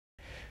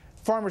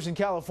Farmers in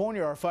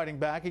California are fighting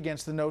back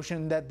against the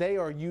notion that they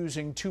are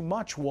using too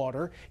much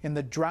water in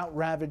the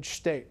drought-ravaged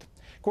state.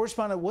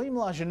 Correspondent William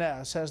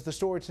LaJeunesse has the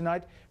story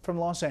tonight from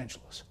Los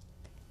Angeles.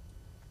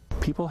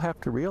 People have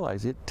to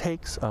realize it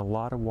takes a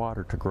lot of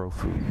water to grow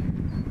food.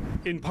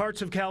 In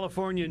parts of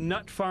California,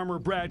 nut farmer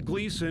Brad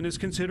Gleason is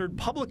considered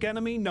public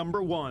enemy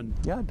 #1.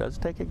 Yeah, it does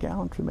take a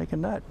gallon to make a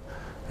nut.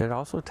 It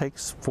also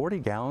takes 40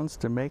 gallons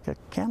to make a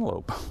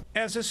cantaloupe.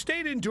 As the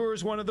state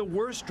endures one of the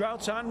worst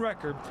droughts on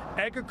record,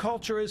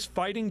 agriculture is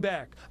fighting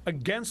back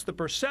against the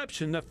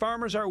perception that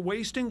farmers are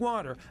wasting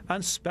water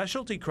on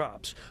specialty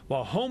crops,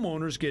 while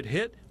homeowners get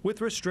hit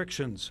with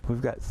restrictions.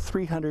 We've got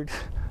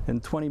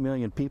 320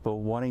 million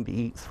people wanting to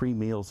eat 3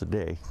 meals a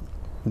day.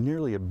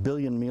 Nearly 1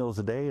 billion meals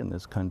a day in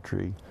this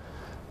country.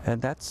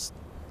 And that's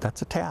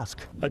a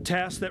task. A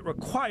task that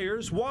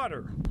requires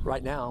water.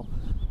 Right now,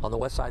 on the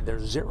west side,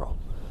 there's 0.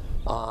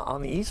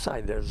 On the east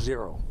side, there's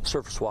 0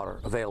 surface water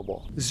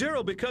available.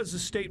 0 because the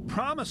state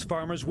promised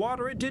farmers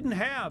water it didn't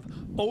have,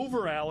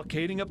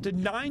 over-allocating up to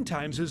 9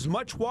 times as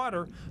much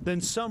water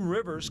than some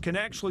rivers can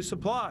actually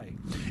supply.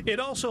 It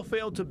also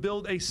failed to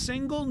build a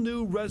single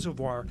new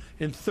reservoir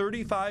in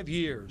 35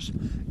 years.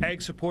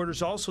 Ag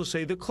supporters also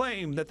say the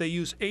claim that they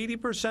use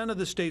 80% of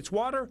the state's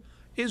water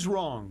is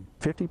wrong.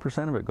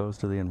 50% of it goes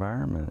to the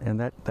environment, and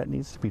that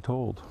needs to be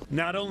told.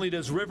 Not only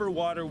does river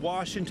water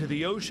wash into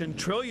the ocean,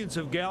 trillions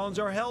of gallons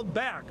are held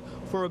back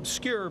for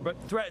obscure but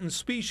threatened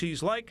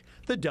species like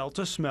the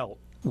Delta smelt.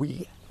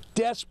 We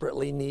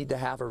desperately need to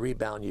have a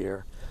rebound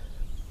year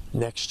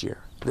next year,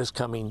 this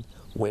coming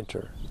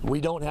winter. We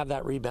don't have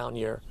that rebound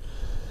year.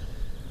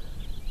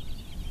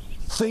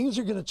 Things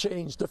are going to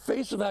change. The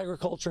face of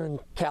agriculture in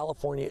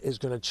California is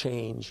going to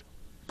change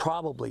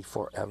probably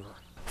forever.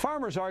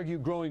 Farmers argue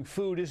growing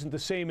food isn't the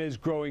same as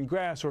growing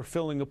grass or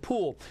filling a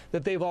pool,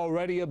 that they've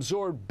already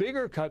absorbed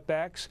bigger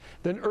cutbacks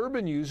than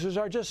urban users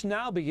are just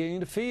now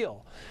beginning to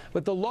feel.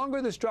 But the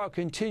longer this drought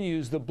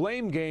continues, the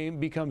blame game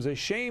becomes a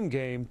shame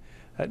game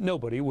that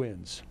nobody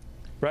wins.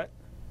 Brett?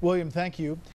 William, thank you.